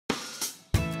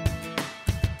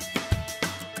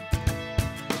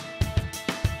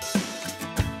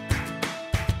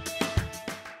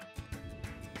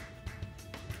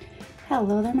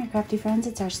Hello there, my crafty friends.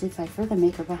 It's Ashley Pfeiffer, the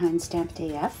maker behind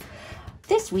Stampin' AF.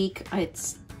 This week,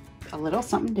 it's a little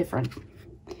something different.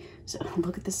 So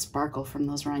look at the sparkle from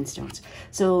those rhinestones.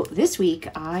 So this week,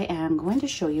 I am going to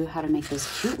show you how to make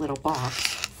this cute little box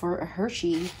for a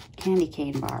Hershey candy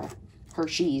cane bar.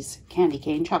 Hershey's candy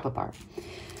cane chocolate bar.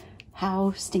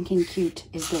 How stinking cute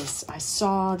is this? I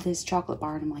saw this chocolate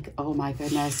bar and I'm like, oh my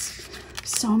goodness,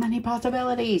 so many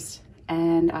possibilities.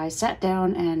 And I sat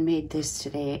down and made this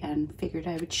today and figured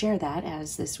I would share that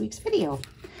as this week's video.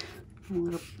 A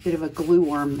little bit of a glue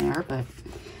worm there, but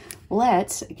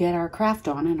let's get our craft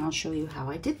on and I'll show you how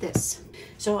I did this.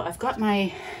 So I've got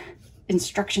my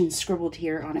instructions scribbled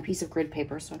here on a piece of grid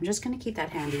paper, so I'm just going to keep that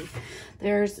handy.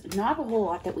 There's not a whole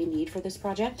lot that we need for this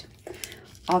project.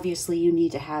 Obviously, you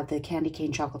need to have the candy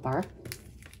cane chocolate bar.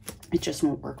 It just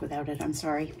won't work without it, I'm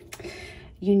sorry.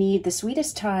 You need the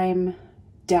Sweetest Time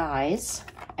dies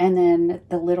and then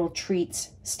the little treats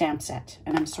stamp set.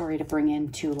 And I'm sorry to bring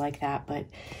in two like that, but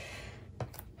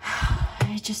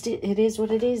it is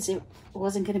what it is. It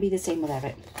wasn't going to be the same without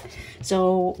it.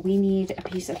 So we need a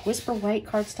piece of Whisper White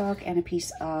cardstock and a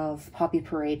piece of Poppy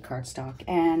Parade cardstock.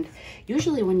 And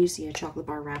usually when you see a chocolate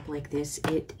bar wrap like this,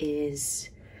 it is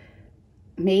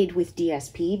made with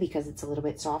DSP because it's a little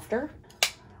bit softer.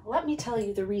 Let me tell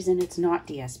you the reason it's not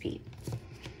DSP.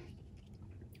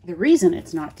 The reason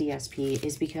it's not DSP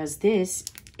is because this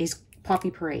is Poppy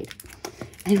Parade.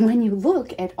 And when you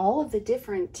look at all of the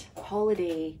different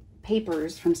holiday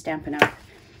papers from Stampin' Up,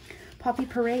 Poppy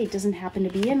Parade doesn't happen to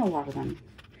be in a lot of them.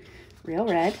 Real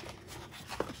red,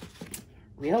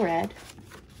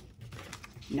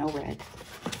 no red.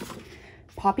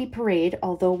 Poppy Parade,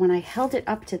 although when I held it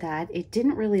up to that, it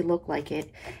didn't really look like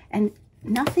it, and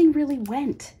nothing really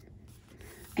went.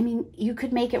 I mean, you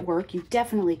could make it work. You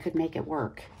definitely could make it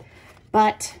work.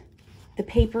 But the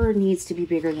paper needs to be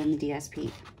bigger than the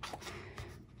DSP.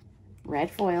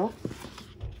 Red foil,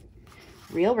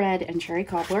 real red and cherry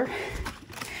cobbler,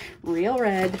 real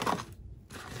red.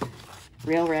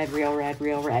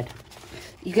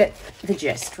 You get the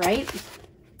gist, right?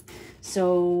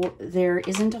 So there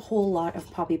isn't a whole lot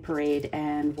of Poppy Parade,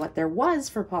 and what there was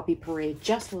for Poppy Parade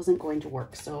just wasn't going to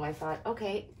work. So I thought,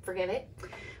 okay, forget it.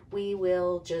 We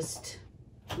will just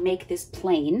make this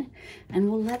plain and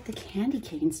we'll let the candy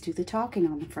canes do the talking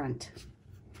on the front.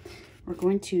 We're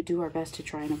going to do our best to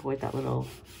try and avoid that little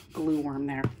glue worm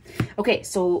there. Okay,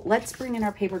 so let's bring in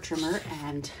our paper trimmer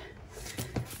and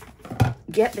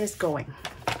get this going.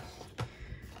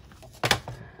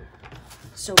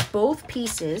 So both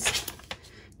pieces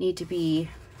need to be,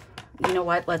 you know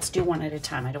what, let's do one at a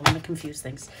time. I don't want to confuse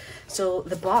things. So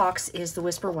the box is the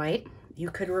Whisper White. You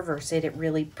could reverse it.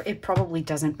 It probably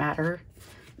doesn't matter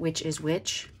which is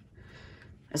which,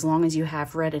 as long as you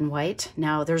have red and white.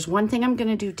 Now, there's one thing I'm going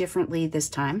to do differently this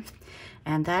time,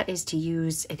 and that is to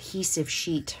use adhesive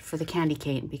sheet for the candy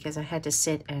cane, because I had to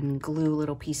sit and glue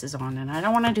little pieces on, and I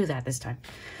don't want to do that this time.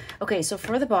 Okay, so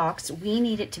for the box, we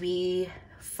need it to be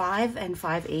 5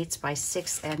 5/8 by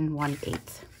 6 1/8.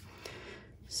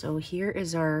 So here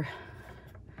is our,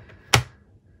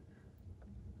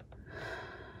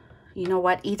 you know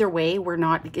what, either way,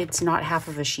 it's not half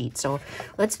of a sheet. So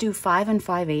let's do 5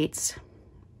 5/8.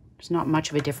 There's not much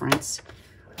of a difference.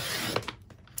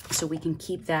 So we can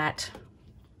keep that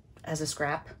as a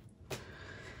scrap.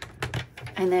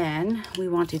 And then we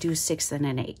want to do 6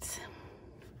 1/8.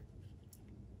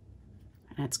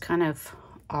 And it's kind of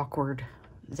awkward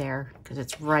there because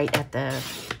it's right at the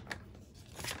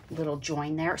little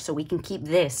join there. So we can keep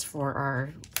this for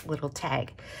our little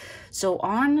tag. So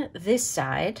on this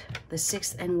side, the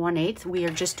 6 1/8, we are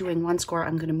just doing one score.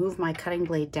 I'm going to move my cutting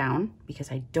blade down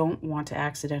because I don't want to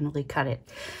accidentally cut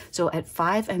it. So at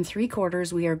 5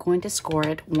 3/4, we are going to score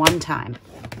it one time.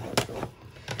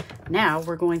 Now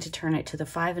we're going to turn it to the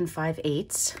 5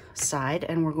 5/8 side,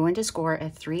 and we're going to score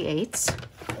at 3/8.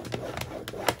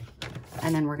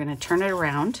 And then we're going to turn it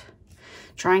around.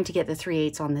 Trying to get the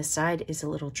 3/8 on this side is a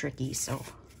little tricky, so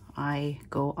I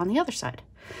go on the other side.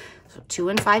 So 2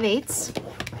 5/8,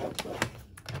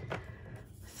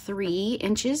 3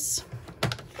 inches,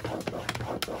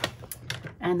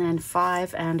 and then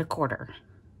 5 1/4.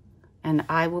 And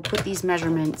I will put these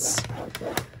measurements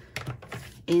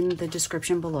in the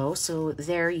description below. So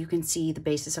there you can see the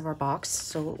basis of our box.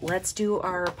 So let's do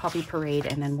our Poppy Parade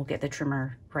and then we'll get the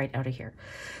trimmer right out of here.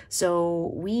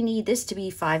 So we need this to be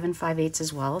 5 5/8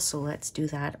 as well. So let's do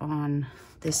that on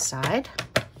this side.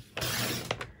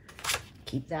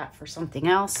 Keep that for something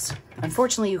else.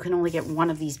 Unfortunately, you can only get one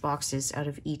of these boxes out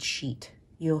of each sheet.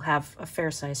 You'll have a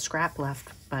fair size scrap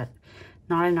left, but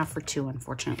not enough for two,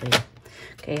 unfortunately.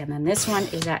 Okay, and then this one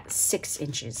is at 6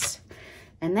 inches.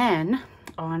 And then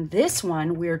on this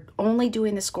one, we're only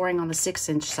doing the scoring on the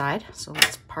 6-inch side. So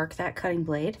let's park that cutting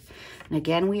blade. And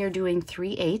again, we are doing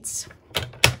 3/8.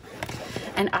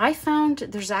 And I found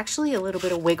there's actually a little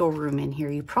bit of wiggle room in here.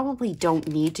 You probably don't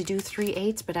need to do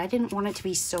 3/8, but I didn't want it to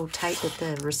be so tight that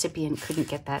the recipient couldn't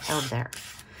get that out there.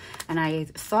 And I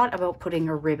thought about putting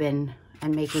a ribbon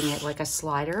and making it like a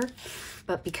slider,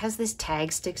 but because this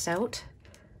tag sticks out,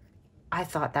 I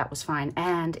thought that was fine.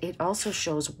 And it also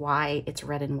shows why it's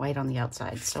red and white on the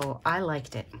outside. So I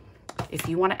liked it. If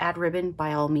you want to add ribbon,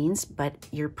 by all means, but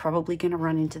you're probably going to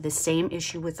run into the same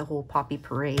issue with the whole Poppy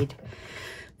Parade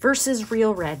versus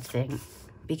Real Red thing,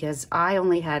 because I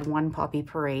only had one Poppy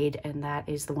Parade, and that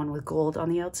is the one with gold on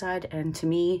the outside. And to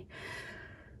me,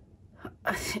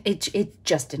 it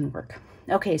just didn't work.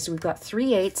 Okay, so we've got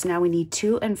 3/8. Now we need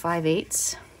 2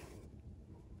 5/8.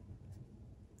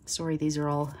 Sorry, these are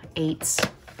all 8s,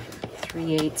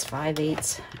 3/8,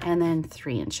 5/8, and then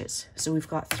 3 inches. So we've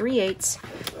got 3/8,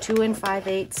 2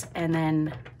 5/8, and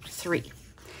then 3.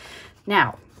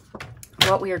 Now,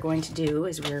 what we are going to do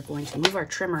is we're going to move our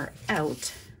trimmer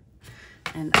out,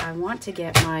 and I want to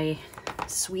get my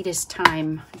Sweetest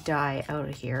Time die out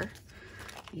of here.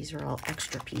 These are all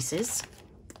extra pieces.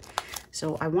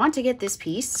 So I want to get this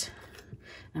piece.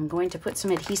 I'm going to put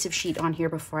some adhesive sheet on here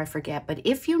before I forget, but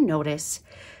if you notice,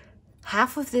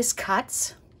 half of this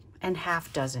cuts and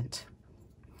half doesn't.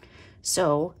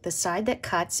 So the side that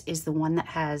cuts is the one that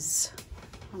has,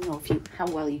 I don't know how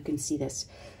well you can see this,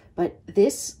 but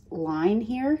this line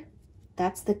here,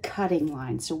 that's the cutting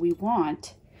line. So we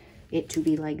want it to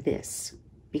be like this,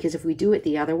 because if we do it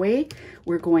the other way,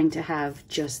 we're going to have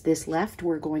just this left.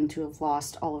 We're going to have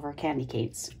lost all of our candy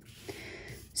canes.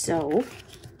 So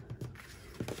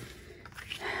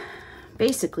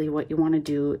basically what you want to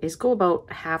do is go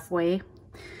about halfway.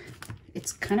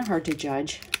 It's kind of hard to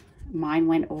judge. Mine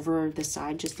went over the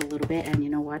side just a little bit, and you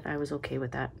know what? I was okay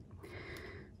with that.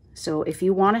 So if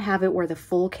you want to have it where the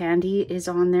full candy is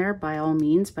on there, by all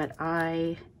means, but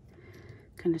I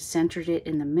kind of centered it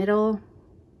in the middle.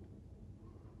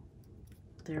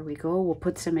 There we go. We'll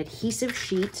put some adhesive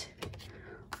sheet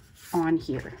on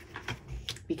here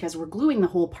because we're gluing the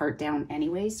whole part down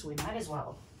anyway, so we might as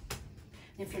well.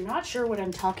 If you're not sure what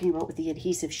I'm talking about with the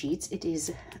adhesive sheets, it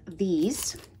is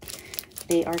these.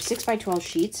 They are 6 by 12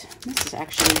 sheets. This is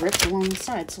actually ripped along the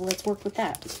side, so let's work with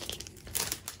that.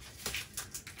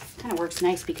 Kind of works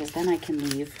nice because then I can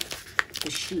leave the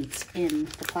sheets in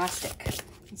the plastic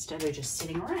instead of just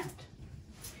sitting around.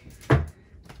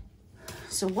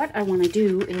 So what I want to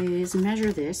do is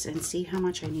measure this and see how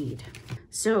much I need.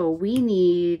 So we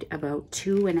need about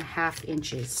 2.5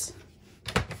 inches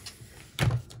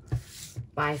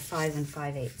by 5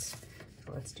 5/8.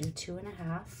 So let's do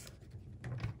 2.5.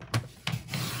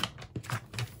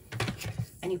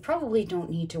 And you probably don't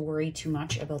need to worry too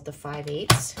much about the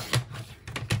 5/8,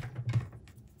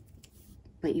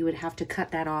 but you would have to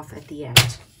cut that off at the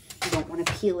end. You don't want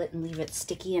to peel it and leave it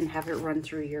sticky and have it run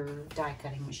through your die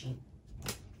cutting machine.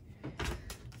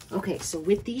 Okay, so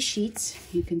with these sheets,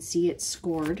 you can see it's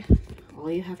scored.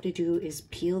 All you have to do is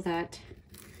peel that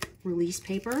release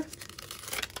paper,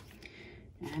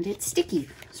 and it's sticky.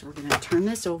 So we're gonna turn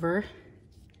this over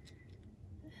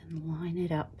and line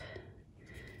it up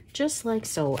just like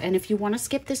so. And if you want to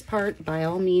skip this part, by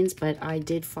all means, but I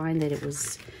did find that it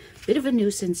was a bit of a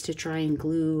nuisance to try and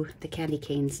glue the candy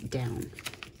canes down.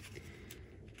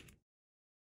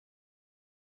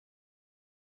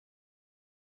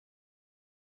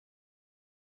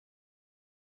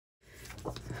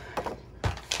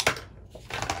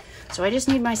 So I just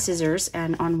need my scissors,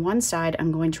 and on one side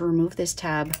I'm going to remove this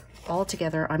tab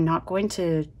altogether. I'm not going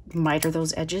to miter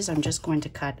those edges. I'm just going to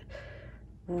cut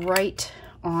right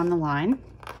on the line.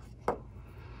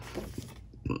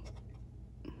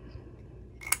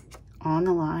 On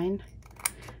the line,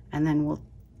 and then we'll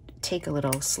take a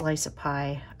little slice of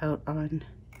pie out on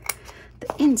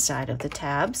the inside of the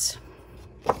tabs.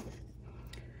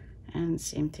 And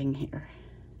same thing here.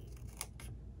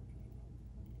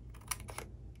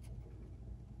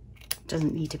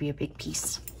 Doesn't need to be a big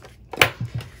piece.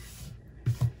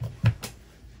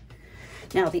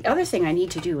 Now, the other thing I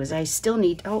need to do is I still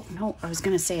need, oh no, I was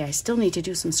gonna say I still need to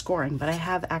do some scoring, but I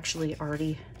have actually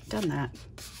already done that.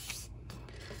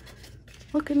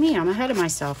 Look at me, I'm ahead of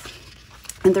myself.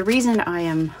 And the reason I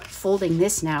am folding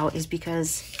this now is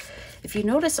because if you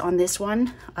notice on this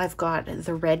one, I've got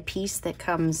the red piece that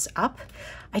comes up.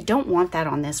 I don't want that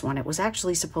on this one. It was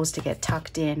actually supposed to get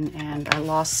tucked in, and I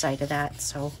lost sight of that,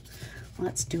 so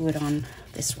let's do it on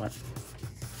this one.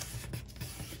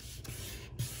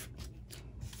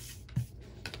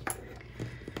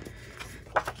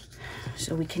 So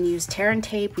So we can use tear and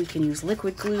tape, we can use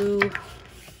liquid glue.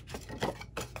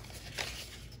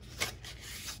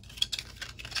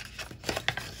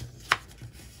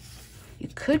 You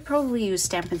could probably use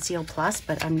Stampin' Seal Plus,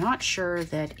 but I'm not sure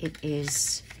that it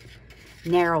is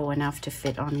narrow enough to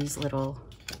fit on these little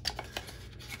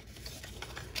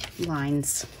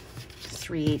lines.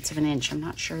 3/8 of an inch. I'm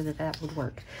not sure that that would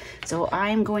work. So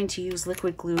I'm going to use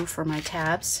liquid glue for my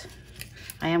tabs.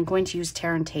 I am going to use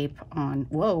tear and tape on,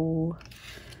 whoa,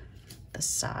 the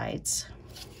sides.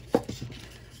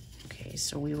 Okay,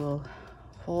 so we will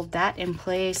hold that in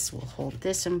place. We'll hold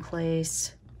this in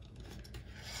place.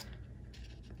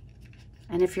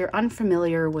 And if you're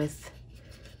unfamiliar with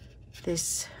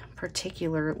this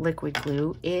particular liquid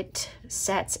glue, it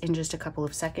sets in just a couple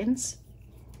of seconds.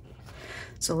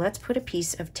 So let's put a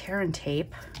piece of tear and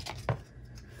tape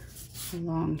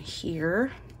along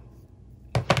here.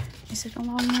 Is it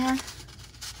along there?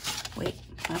 Wait,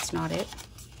 that's not it.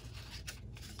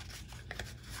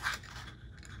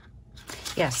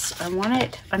 Yes, I want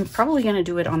it. I'm probably going to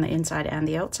do it on the inside and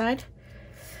the outside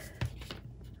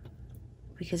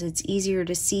because it's easier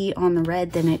to see on the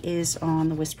red than it is on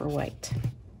the Whisper White.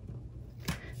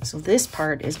 So this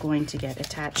part is going to get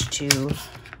attached to,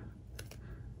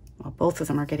 well, both of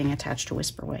them are getting attached to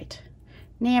Whisper White.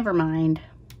 Never mind.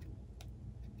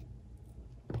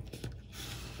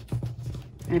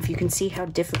 And if you can see how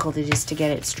difficult it is to get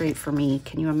it straight for me,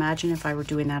 can you imagine if I were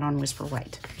doing that on Whisper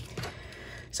White?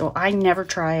 So I never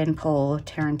try and pull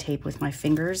tear and tape with my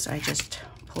fingers. I just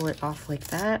pull it off like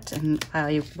that. And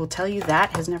I will tell you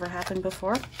that has never happened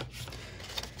before.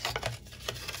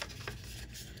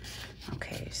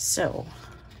 Okay, so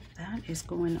that is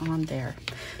going on there.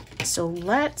 So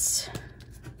let's,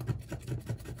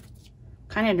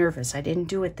 kind of nervous. I didn't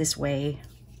do it this way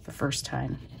the first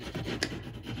time.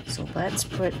 So let's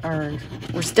put our,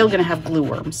 we're still gonna have glue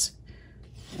worms.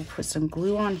 We'll put some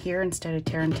glue on here instead of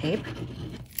tear and tape.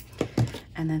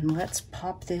 And then let's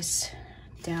pop this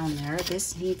down there.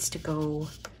 This needs to go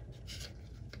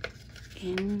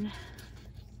in.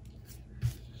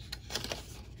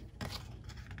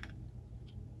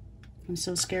 I'm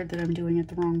so scared that I'm doing it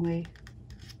the wrong way.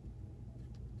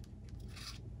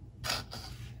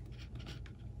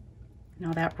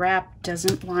 Now that wrap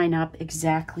doesn't line up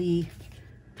exactly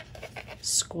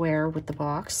square with the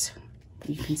box.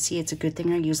 You can see it's a good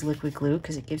thing I use liquid glue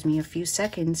because it gives me a few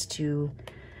seconds to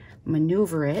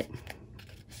maneuver it.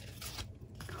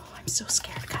 Oh, I'm so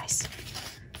scared, guys.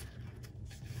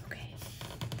 Okay,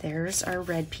 there's our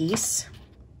red piece.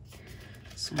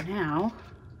 So now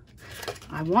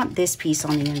I want this piece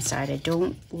on the inside. I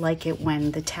don't like it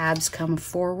when the tabs come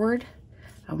forward.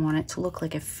 I want it to look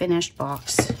like a finished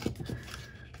box.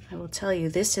 I will tell you,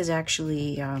 this has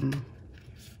actually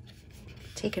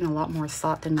taken a lot more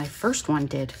thought than my first one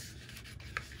did.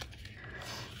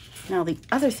 Now, the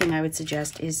other thing I would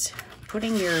suggest is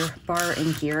putting your bar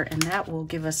in here, and that will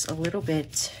give us a little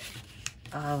bit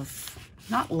of,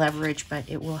 not leverage, but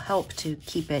it will help to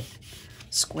keep it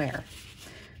square.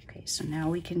 Okay, so now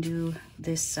we can do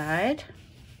this side.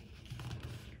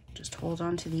 Just hold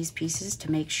on to these pieces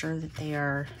to make sure that they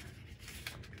are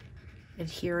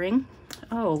adhering.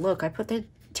 Oh, look, I put the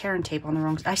tear and tape on the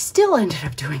wrong side. I still ended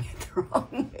up doing it the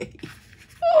wrong way.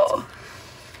 Oh,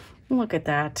 look at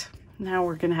that. Now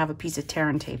we're gonna have a piece of tear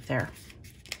and tape there.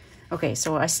 Okay,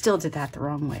 so I still did that the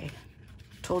wrong way.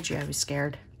 Told you I was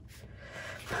scared.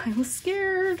 I was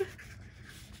scared.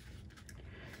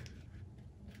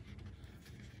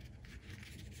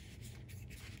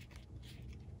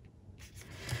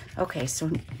 Okay, so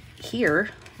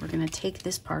here we're gonna take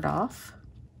this part off.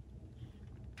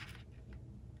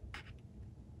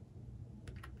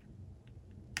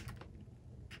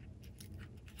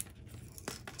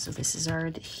 So this is our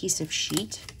adhesive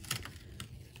sheet.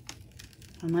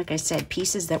 And like I said,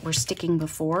 pieces that were sticking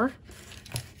before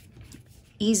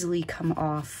easily come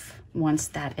off once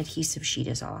that adhesive sheet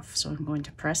is off. So I'm going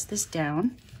to press this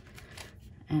down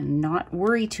and not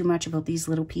worry too much about these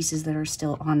little pieces that are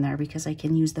still on there because I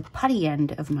can use the putty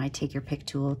end of my Take Your Pick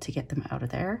tool to get them out of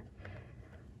there.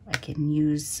 I can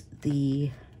use the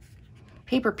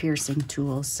paper piercing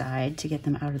tool side to get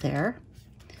them out of there.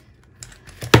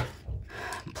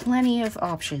 Plenty of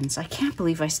options. I can't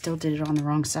believe I still did it on the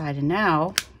wrong side, and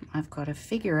now I've got to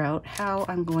figure out how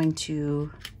I'm going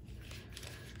to,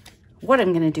 what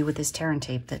I'm going to do with this tear and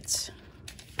tape that's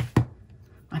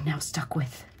I'm now stuck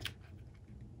with.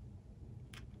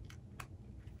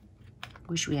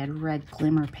 Wish we had red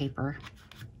glimmer paper.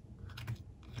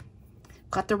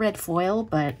 Got the red foil,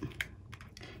 but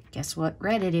guess what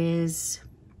red it is?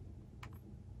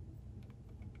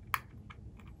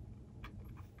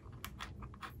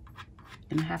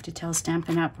 Gonna have to tell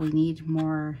Stampin' Up! We need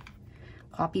more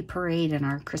Poppy Parade in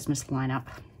our Christmas lineup.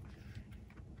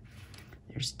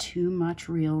 There's too much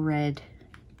real red.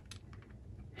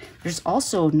 There's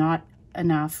also not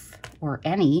enough or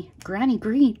any Granny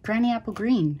Apple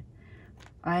Green.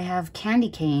 I have candy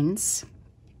canes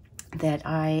that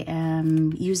I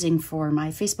am using for my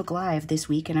Facebook Live this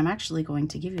week, and I'm actually going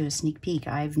to give you a sneak peek.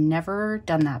 I've never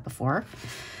done that before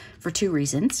for two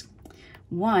reasons.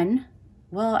 One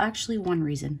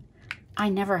reason. I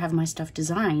never have my stuff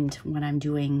designed when I'm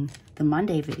doing the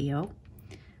Monday video,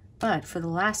 but for the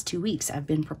last 2 weeks, I've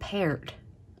been prepared.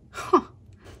 Huh,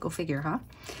 go figure, huh?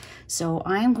 So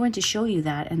I'm going to show you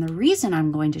that, and the reason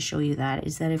I'm going to show you that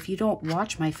is that if you don't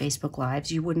watch my Facebook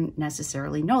Lives, you wouldn't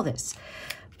necessarily know this.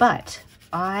 But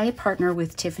I partner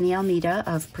with Tiffany Almeida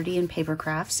of Pretty and Paper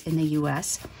Crafts in the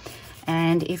US,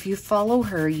 and if you follow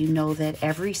her, you know that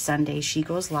every Sunday she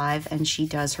goes live and she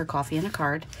does her coffee and a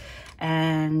card,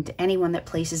 and anyone that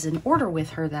places an order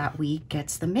with her that week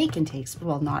gets the make and takes.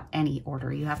 Well, not any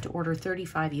order. You have to order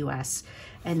 35 US,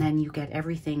 and then you get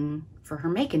everything for her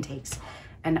make and takes.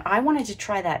 And I wanted to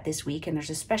try that this week, and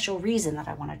there's a special reason that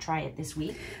I want to try it this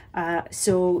week.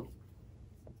 So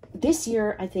this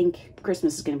year, I think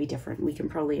Christmas is going to be different. We can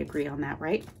probably agree on that,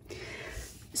 right?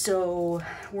 So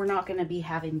we're not going to be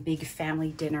having big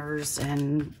family dinners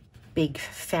and big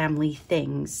family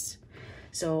things.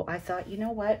 So I thought, you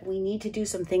know what? We need to do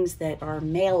some things that are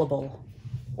mailable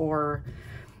or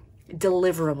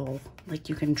deliverable. Like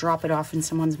you can drop it off in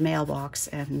someone's mailbox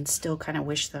and still kind of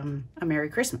wish them a Merry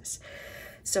Christmas.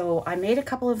 So I made a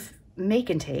couple of make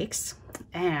and takes.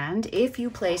 And if you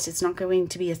place, it's not going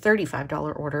to be a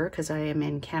 $35 order because I am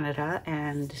in Canada,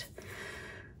 and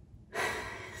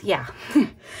yeah.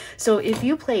 So if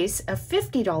you place a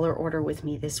 $50 order with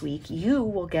me this week, you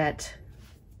will get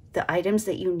the items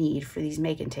that you need for these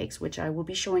make and takes, which I will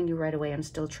be showing you right away. I'm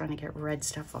still trying to get red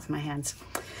stuff off my hands.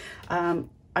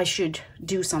 I should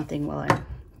do something while I'm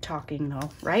talking though,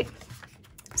 right?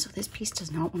 So this piece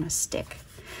does not want to stick.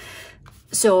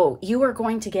 So you are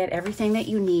going to get everything that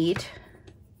you need,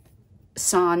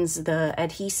 sans the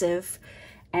adhesive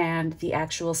and the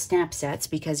actual stamp sets,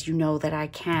 because you know that I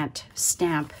can't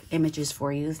stamp images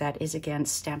for you. That is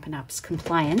against Stampin' Up's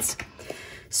compliance.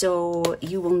 So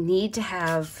you will need to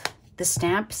have the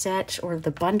stamp set or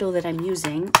the bundle that I'm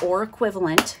using or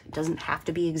equivalent. It doesn't have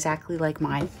to be exactly like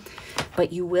mine,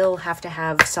 but you will have to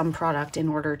have some product in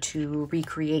order to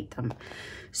recreate them.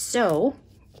 So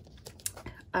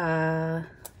I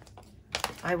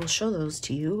will show those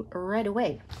to you right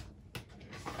away.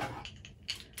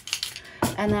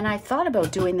 And then I thought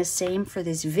about doing the same for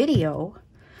this video,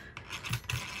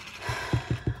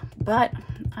 but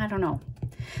I don't know.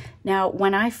 Now,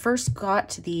 when I first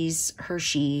got these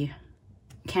Hershey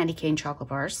candy cane chocolate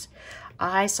bars,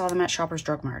 I saw them at Shoppers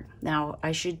Drug Mart. Now,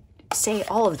 I should say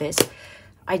all of this.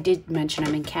 I did mention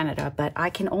I'm in Canada, but I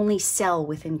can only sell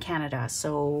within Canada.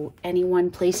 So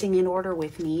anyone placing an order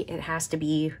with me, it has to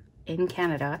be in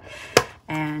Canada.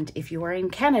 And if you are in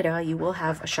Canada, you will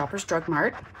have a Shoppers Drug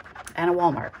Mart and a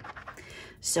Walmart.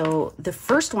 So the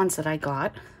first ones that I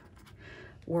got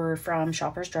were from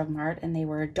Shoppers Drug Mart, and they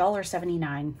were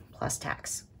 $1.79 plus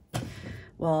tax.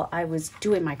 Well, I was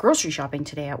doing my grocery shopping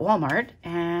today at Walmart,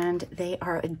 and they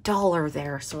are $1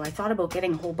 there. So I thought about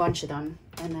getting a whole bunch of them,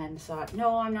 and then thought,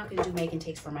 no, I'm not going to do make and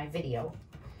takes for my video.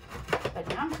 But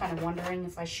now I'm kind of wondering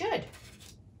if I should.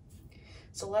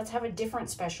 So let's have a different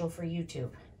special for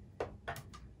YouTube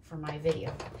for my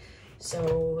video.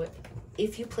 So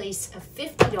if you place a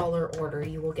 $50 order,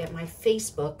 you will get my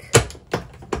Facebook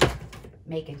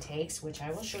make and takes, which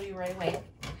I will show you right away.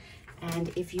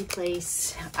 And if you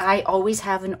place, I always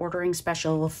have an ordering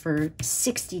special for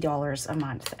 $60 a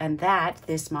month. And that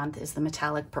this month is the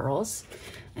metallic pearls.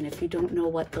 And if you don't know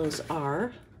what those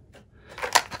are,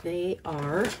 they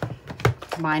are,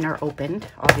 mine are opened,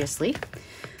 obviously,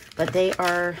 but they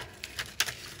are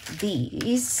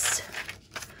these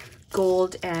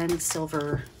gold and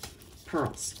silver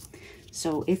pearls.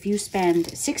 So if you spend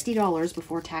 $60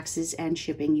 before taxes and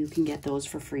shipping, you can get those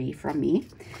for free from me.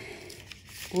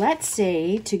 Let's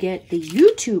say to get the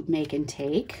YouTube make and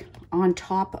take on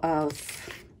top of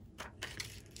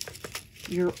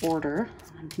your order.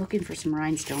 I'm looking for some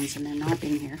rhinestones and they're not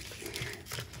in here.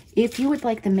 If you would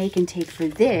like the make and take for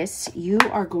this, you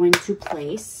are going to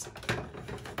place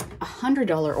a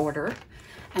 $100 order,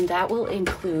 and that will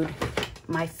include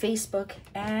my Facebook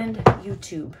and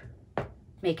YouTube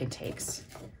make and takes.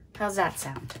 How's that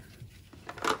sound?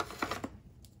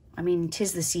 I mean,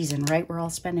 'tis the season, right? We're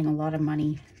all spending a lot of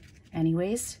money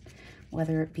anyways,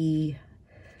 whether it be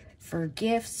for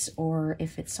gifts or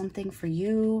if it's something for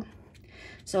you.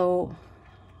 So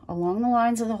along the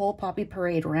lines of the whole Poppy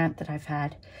Parade rant that I've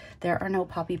had, there are no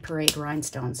Poppy Parade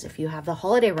rhinestones. If you have the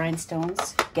holiday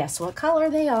rhinestones, guess what color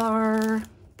they are?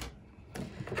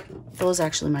 Those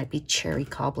actually might be cherry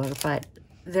cobbler, but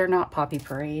they're not Poppy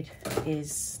Parade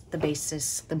is the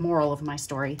basis, the moral of my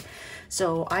story.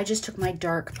 So I just took my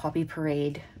dark Poppy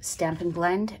Parade Stampin'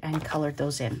 blend and colored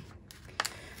those in.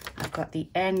 I've got the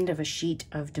end of a sheet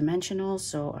of dimensionals,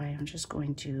 so I am just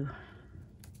going to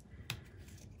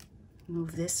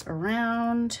move this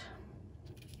around.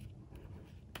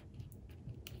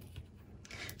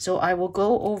 So I will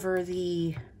go over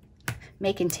the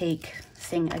make and take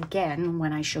thing again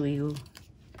when I show you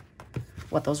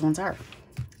what those ones are.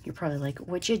 You're probably like,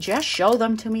 would you just show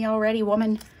them to me already,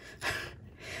 woman?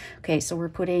 Okay, so we're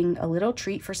putting a little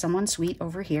treat for someone sweet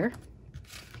over here.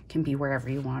 Can be wherever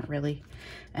you want, really.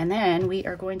 And then we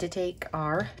are going to take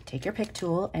your pick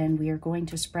tool, and we are going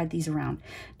to spread these around.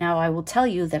 Now, I will tell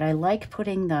you that I like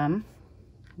putting them,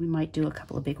 we might do a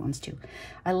couple of big ones too.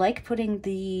 I like putting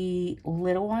the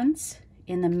little ones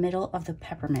in the middle of the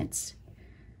peppermints.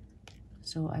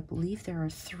 So I believe there are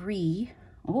 3.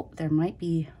 Oh, there might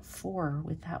be 4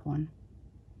 with that one.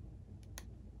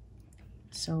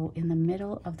 So in the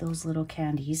middle of those little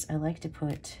candies, I like to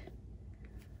put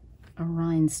a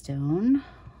rhinestone.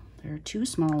 There are 2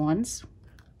 small ones.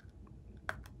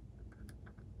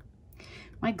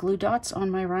 My glue dots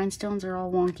on my rhinestones are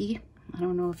all wonky. I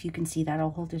don't know if you can see that. I'll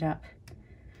hold it up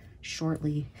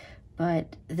shortly.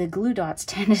 But the glue dots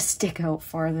tend to stick out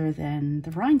farther than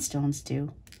the rhinestones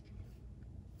do.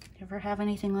 Ever have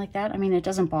anything like that? I mean, it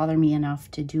doesn't bother me enough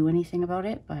to do anything about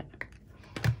it, but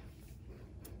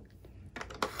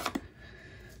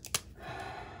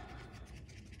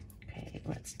okay,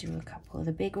 let's do a couple of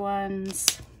the big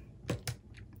ones. I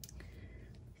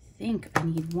think I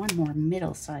need one more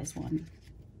middle-sized one.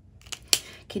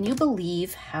 Can you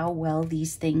believe how well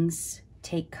these things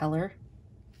take color?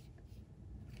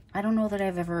 I don't know that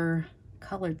I've ever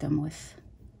colored them with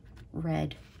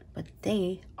red, but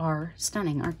they are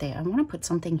stunning, aren't they? I want to put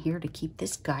something here to keep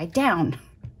this guy down.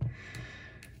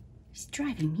 He's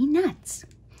driving me nuts.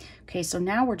 Okay, so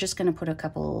now we're just going to put a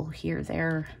couple here,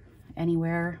 there,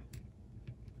 anywhere.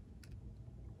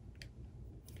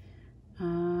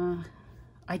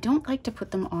 I don't like to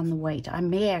put them on the white. I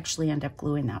may actually end up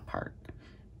gluing that part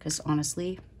because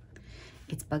honestly,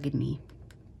 it's bugging me.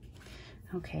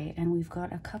 Okay, and we've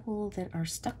got a couple that are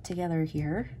stuck together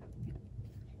here.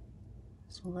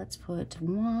 So let's put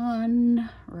one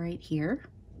right here,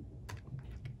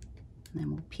 and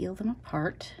then we'll peel them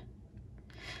apart.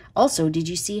 Also, did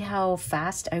you see how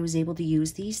fast I was able to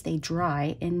use these? They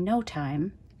dry in no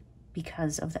time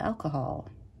because of the alcohol.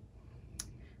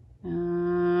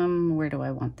 Where do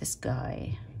I want this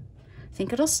guy? I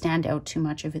think it'll stand out too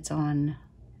much if it's on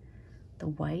the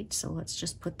white, so let's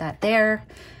just put that there.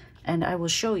 And I will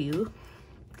show you,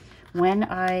 when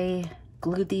I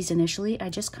glued these initially, I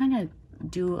just kind of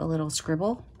do a little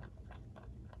scribble.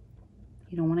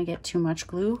 You don't want to get too much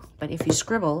glue, but if you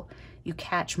scribble, you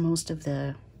catch most of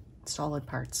the solid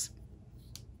parts.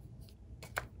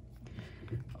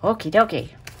 Okie dokie.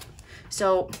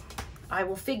 So I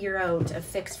will figure out a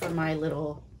fix for my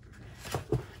little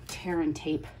tear and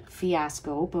tape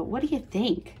fiasco, but what do you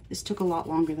think? This took a lot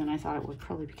longer than I thought it would,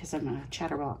 probably because I'm a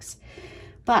chatterbox.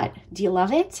 But do you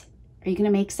love it? Are you gonna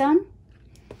make some?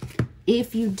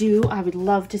 If you do, I would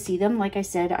love to see them. Like I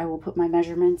said, I will put my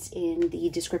measurements in the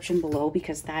description below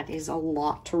because that is a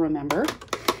lot to remember.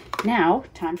 Now,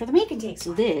 time for the make and take.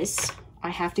 So this, I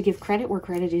have to give credit where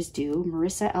credit is due.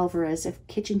 Marissa Alvarez of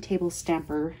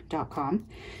KitchenTableStamper.com.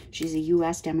 She's a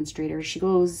US demonstrator.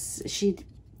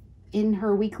 In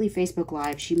her weekly Facebook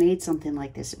Live, she made something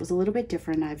like this. It was a little bit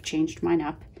different. I've changed mine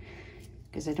up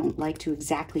because I don't like to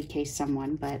exactly case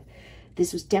someone, but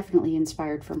this was definitely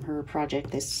inspired from her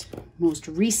project this most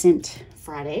recent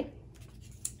Friday.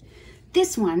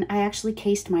 This one, I actually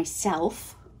cased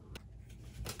myself,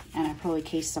 and I probably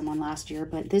cased someone last year,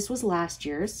 but this was last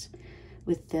year's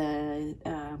with the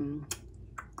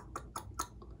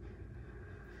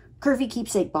Curvy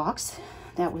Keepsake box.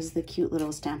 That was the cute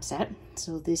little stamp set.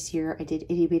 So this year I did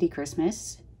Itty Bitty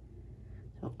Christmas.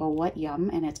 So, oh, what yum.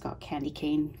 And it's got candy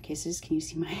cane kisses. Can you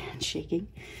see my hand shaking?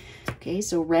 Okay,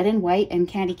 so red and white and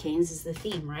candy canes is the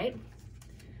theme, right?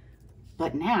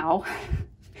 But now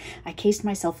I cased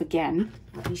myself again.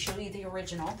 Let me show you the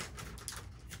original.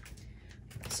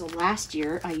 So last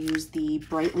year I used the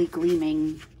Brightly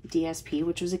Gleaming DSP,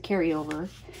 which was a carryover,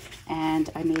 and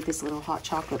I made this little hot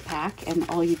chocolate pack, and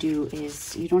all you do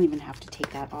is, you don't even have to take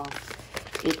that off.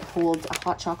 It holds a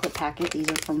hot chocolate packet.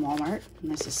 These are from Walmart, and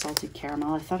this is salted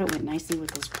caramel. I thought it went nicely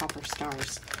with those copper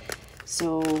stars.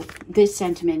 So this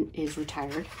sentiment is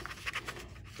retired,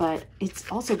 but it's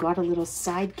also got a little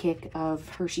sidekick of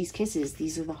Hershey's Kisses.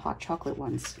 These are the hot chocolate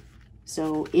ones.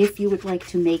 So if you would like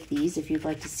to make these, if you'd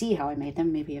like to see how I made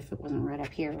them, maybe if it wasn't right up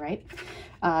here, right?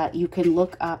 You can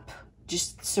look up,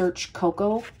 just search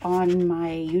Cocoa on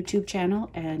my YouTube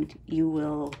channel and you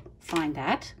will find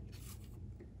that.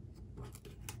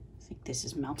 I think this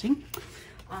is melting.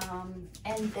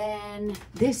 And then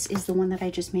this is the one that I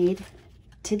just made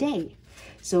today.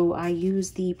 So I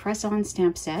used the press-on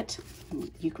stamp set.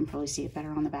 You can probably see it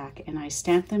better on the back. And I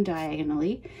stamped them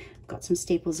diagonally. Got some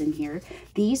staples in here.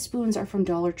 These spoons are from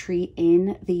Dollar Tree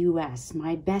in the US.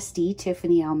 My bestie,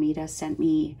 Tiffany Almeida, sent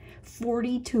me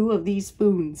 42 of these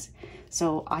spoons.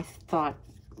 So I thought,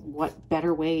 what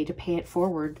better way to pay it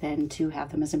forward than to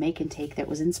have them as a make and take that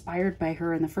was inspired by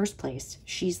her in the first place.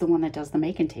 She's the one that does the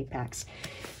make and take packs.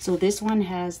 So this one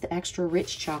has the extra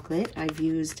rich chocolate. I've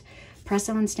used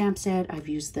press-on stamp set, I've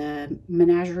used the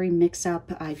Menagerie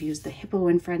mix-up, I've used the Hippo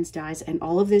and Friends dies, and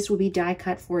all of this will be die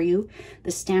cut for you.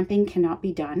 The stamping cannot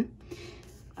be done.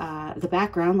 The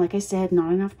background, like I said,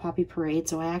 not enough Poppy Parade,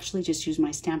 so I actually just used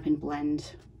my Stampin'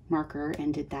 Blend marker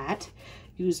and did that.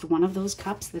 Used one of those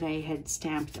cups that I had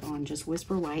stamped on just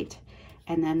Whisper White,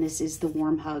 and then this is the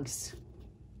Warm Hugs.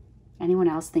 Anyone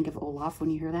else think of Olaf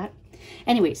when you hear that?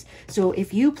 Anyways, so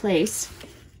if you place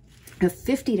a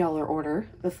 $50 order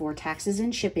before taxes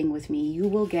and shipping with me, you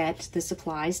will get the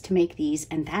supplies to make these,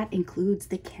 and that includes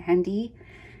the candy,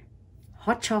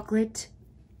 hot chocolate,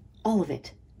 all of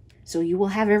it. So you will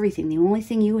have everything. The only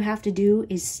thing you have to do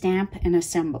is stamp and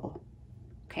assemble.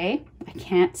 Okay? I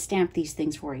can't stamp these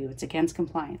things for you. It's against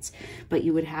compliance. But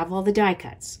you would have all the die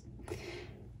cuts.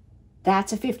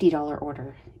 That's a $50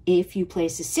 order. If you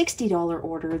place a $60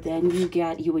 order, then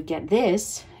you would get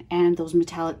this and those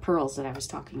metallic pearls that I was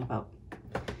talking about.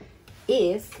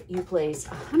 If you place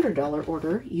a $100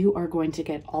 order, you are going to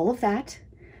get all of that,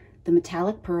 the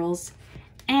metallic pearls,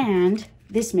 and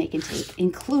this make and take,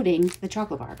 including the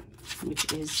chocolate bar,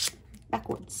 which is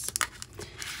backwards.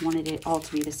 Wanted it all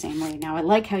to be the same way. Now I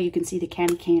like how you can see the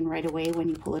candy cane right away when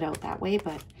you pull it out that way,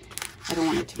 but I don't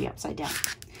want it to be upside down.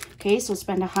 Okay, so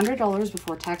spend $100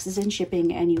 before taxes and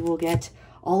shipping, and you will get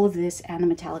all of this and the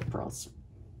metallic pearls.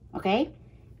 Okay?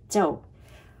 So,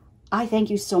 I thank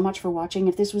you so much for watching.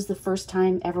 If this was the first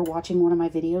time ever watching one of my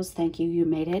videos, thank you, you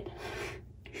made it.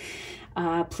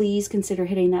 Please consider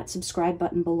hitting that subscribe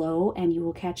button below, and you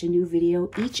will catch a new video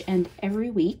each and every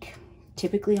week,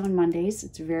 typically on Mondays.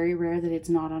 It's very rare that it's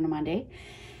not on a Monday.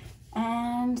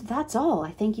 And that's all.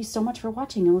 I thank you so much for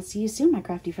watching, and we'll see you soon, my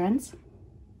crafty friends.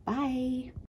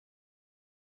 Bye.